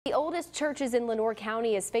oldest churches in Lenoir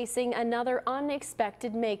County is facing another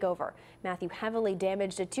unexpected makeover. Matthew heavily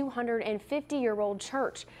damaged a 250-year-old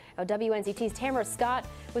church. Now, WNCT's Tamara Scott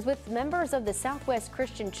was with members of the Southwest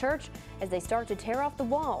Christian Church as they start to tear off the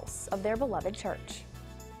walls of their beloved church.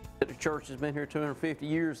 The church has been here 250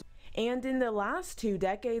 years. And in the last 2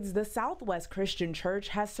 decades, the Southwest Christian Church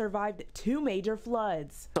has survived 2 major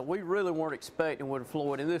floods. So we really weren't expecting what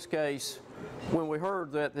flood. In this case, when we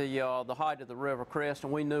heard that the height of the river crest,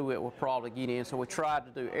 and we knew it would probably get in, so we tried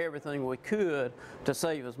to do everything we could to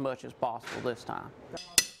save as much as possible this time.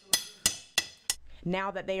 Now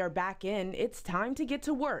that they are back in, it's time to get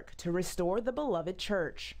to work to restore the beloved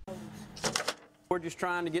church. We're just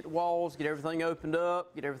trying to get the walls, get everything opened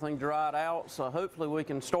up, get everything dried out, so hopefully we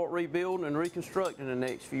can start rebuilding and reconstructing in the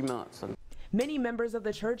next few months. Many members of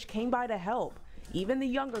the church came by to help. Even the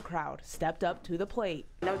younger crowd stepped up to the plate.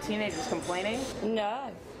 No teenagers complaining?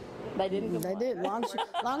 No, they didn't complain. They did. Long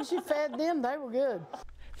as you fed them, they were good.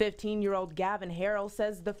 15-year-old Gavin Harrell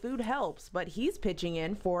says the food helps, but he's pitching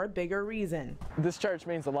in for a bigger reason. This church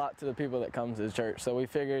means a lot to the people that come to the church, so we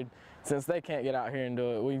figured since they can't get out here and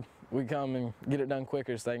do it, we come and get it done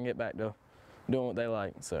quicker so they can get back to doing what they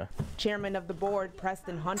like. So, Chairman of the board,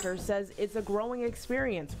 Preston Hunter, says it's a growing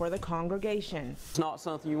experience for the congregation. It's not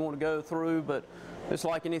something you want to go through, but it's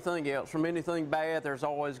like anything else. From anything bad, there's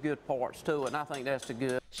always good parts to it, and I think that's the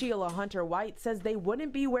good. Sheila Hunter White says they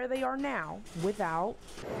wouldn't be where they are now without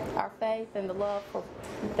Our faith and the love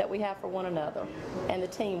that we have for one another and the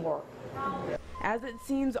teamwork. As it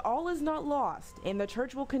seems, all is not lost, and the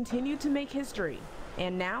church will continue to make history.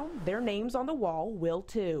 And now their names on the wall will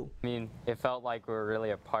too. I mean, it felt like we were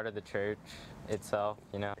really a part of the church itself,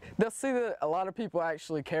 you know. They'll see that a lot of people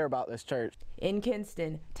actually care about this church. In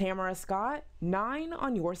Kinston, Tamara Scott, 9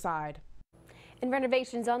 on your side. And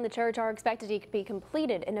renovations on the church are expected to be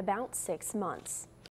completed in about 6 months.